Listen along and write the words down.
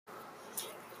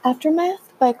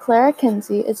Aftermath by Clara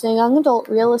Kensie is a young adult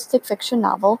realistic fiction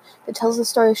novel that tells the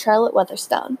story of Charlotte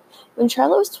Weatherstone. When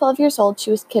Charlotte was 12 years old, she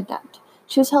was kidnapped.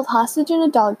 She was held hostage in a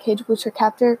dog cage which her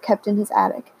captor kept in his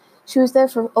attic. She was there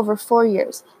for over 4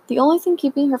 years. The only thing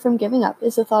keeping her from giving up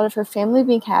is the thought of her family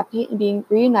being happy and being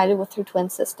reunited with her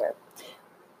twin sister.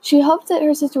 She hoped that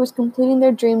her sister was completing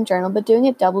their dream journal, but doing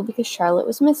it double because Charlotte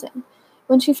was missing.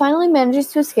 When she finally manages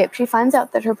to escape, she finds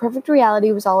out that her perfect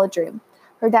reality was all a dream.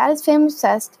 Her dad is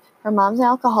fame-obsessed, her mom's an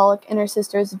alcoholic, and her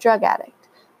sister is a drug addict.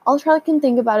 All Charlotte can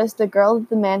think about is the girl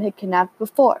that the man had kidnapped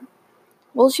before.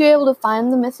 Will she be able to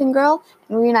find the missing girl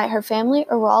and reunite her family,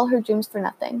 or were all her dreams for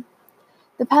nothing?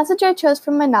 The passage I chose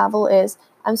from my novel is,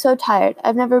 "I'm so tired.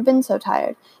 I've never been so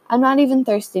tired. I'm not even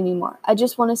thirsty anymore. I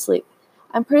just want to sleep.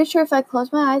 I'm pretty sure if I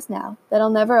close my eyes now, that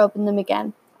I'll never open them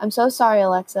again. I'm so sorry,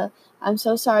 Alexa. I'm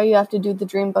so sorry you have to do the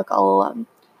dream book all alone."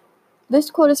 This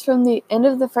quote is from the end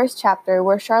of the first chapter,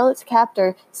 where Charlotte's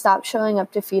captor stops showing up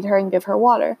to feed her and give her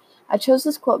water. I chose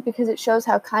this quote because it shows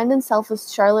how kind and selfless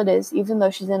Charlotte is, even though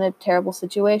she's in a terrible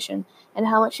situation, and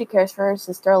how much she cares for her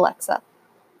sister Alexa.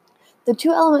 The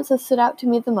two elements that stood out to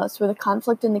me the most were the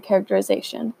conflict and the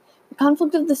characterization. The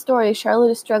conflict of the story is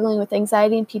Charlotte is struggling with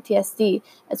anxiety and PTSD,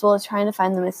 as well as trying to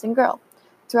find the missing girl.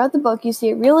 Throughout the book, you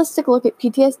see a realistic look at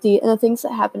PTSD and the things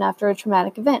that happen after a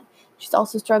traumatic event. She's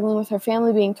also struggling with her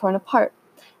family being torn apart.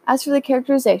 As for the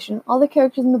characterization, all the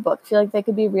characters in the book feel like they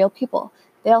could be real people.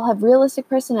 They all have realistic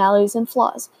personalities and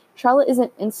flaws. Charlotte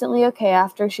isn't instantly okay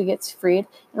after she gets freed,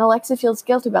 and Alexa feels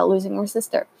guilt about losing her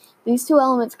sister. These two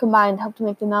elements combined help to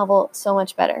make the novel so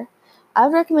much better. I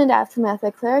would recommend Aftermath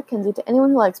by Clara Kensie to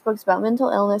anyone who likes books about mental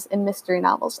illness and mystery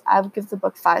novels. I would give the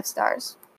book 5 stars.